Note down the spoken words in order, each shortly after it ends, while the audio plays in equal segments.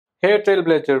Hey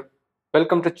Trailblazer,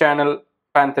 welcome to channel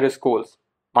PantherSchools.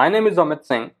 My name is Amit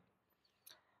Singh,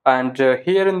 and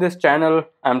here in this channel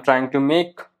I'm trying to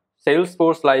make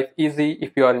Salesforce life easy.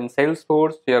 If you are in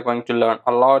Salesforce, you are going to learn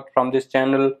a lot from this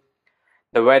channel.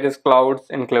 The various clouds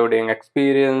including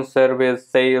experience, service,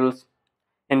 sales,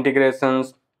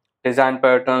 integrations, design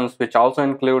patterns, which also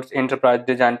includes enterprise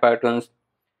design patterns.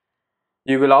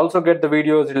 You will also get the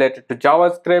videos related to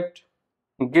JavaScript,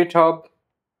 GitHub.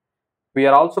 We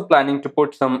are also planning to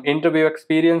put some interview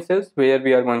experiences where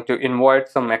we are going to invite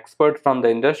some experts from the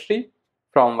industry,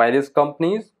 from various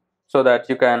companies, so that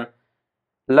you can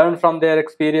learn from their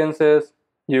experiences.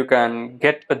 You can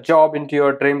get a job into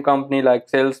your dream company like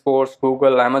Salesforce,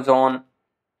 Google, Amazon.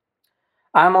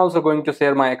 I'm also going to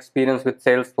share my experience with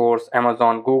Salesforce,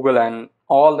 Amazon, Google, and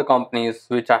all the companies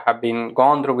which I have been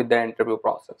gone through with the interview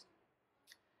process.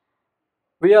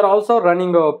 We are also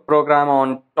running a program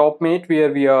on TopMate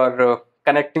where we are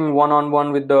connecting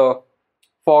one-on-one with the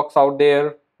folks out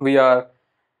there. We are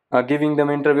giving them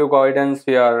interview guidance.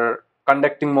 We are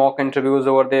conducting mock interviews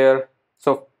over there.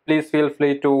 So please feel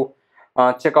free to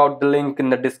check out the link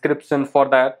in the description for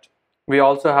that. We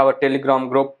also have a Telegram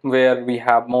group where we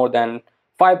have more than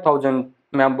 5,000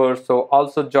 members. So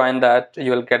also join that.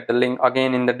 You will get the link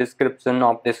again in the description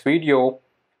of this video.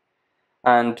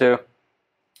 And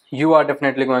you are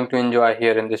definitely going to enjoy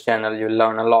here in this channel. You'll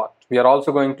learn a lot. We are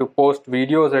also going to post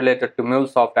videos related to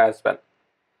MuleSoft as well.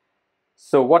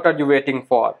 So what are you waiting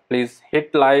for? Please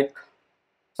hit like,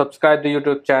 subscribe to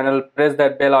YouTube channel, press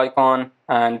that bell icon,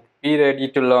 and be ready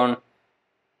to learn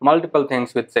multiple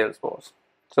things with Salesforce.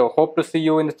 So hope to see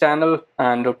you in the channel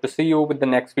and hope to see you with the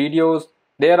next videos.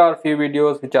 There are a few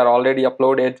videos which are already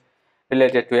uploaded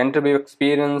related to interview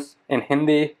experience in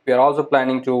Hindi. We are also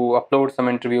planning to upload some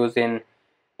interviews in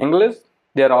English.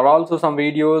 There are also some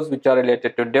videos which are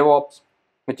related to DevOps,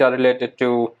 which are related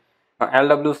to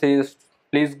LWCs.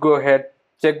 Please go ahead,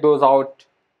 check those out,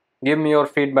 give me your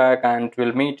feedback, and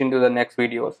we'll meet into the next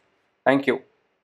videos. Thank you.